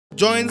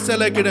Join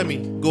Cell Academy,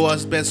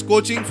 Goa's best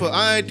coaching for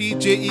IIT,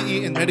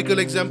 JEE and medical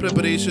exam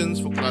preparations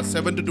for class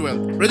 7 to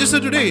 12. Register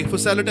today for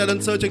Salary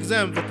Talent Search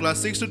exam for class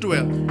 6 to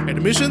 12.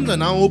 Admissions are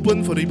now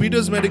open for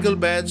repeaters medical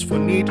batch for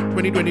NEET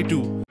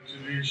 2022.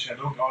 Actually,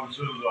 Shadow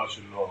Council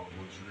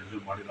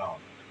Margao.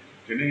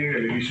 Getting an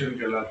allegation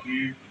that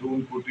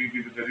 2 koti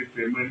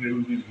payment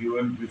will be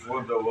given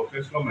before the work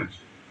is commenced.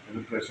 And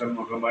the pressure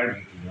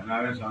Makabite. And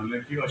I was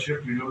unlucky a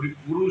ship delivery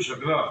Kuru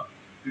Shakra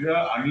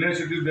unless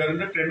it is there in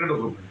the tender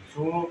document.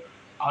 So,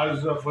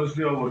 as the first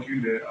day of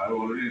working there, I have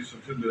already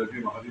instructed the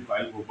Mahadi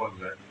file open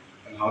there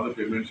and how the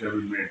payments have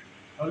been made.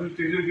 And the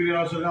teacher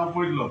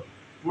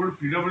But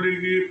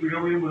PWD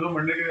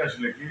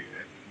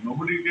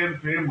nobody can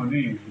pay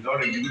money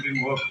without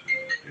executing work.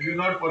 It is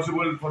not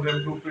possible for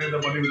them to pay the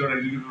money without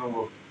executing the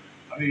work.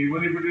 And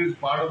even if it is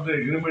part of the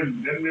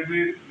agreement, then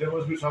maybe there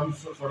must be some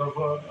sort of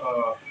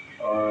a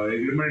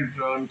agreement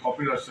on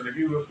copy of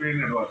we will pay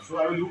in advance. So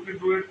I will look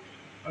into it.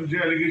 And the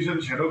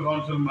allegation Shadow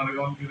Council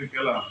Margao ki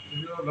kela.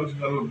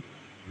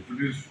 If it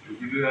is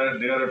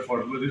they are at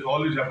fault, because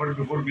all this happened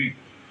before me.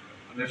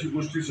 And she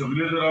goes to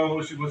civilian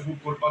she goes to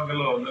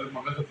Korpagala,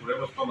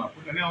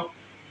 but anyhow,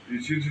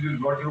 since it is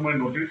brought to my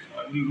notice,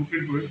 I will look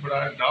into it. But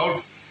I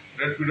doubt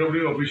that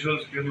PW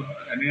officials can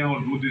anyhow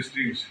do these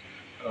things,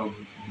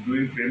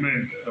 doing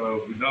payment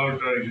without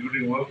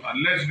executing work,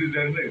 unless it is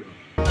there in the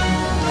agreement.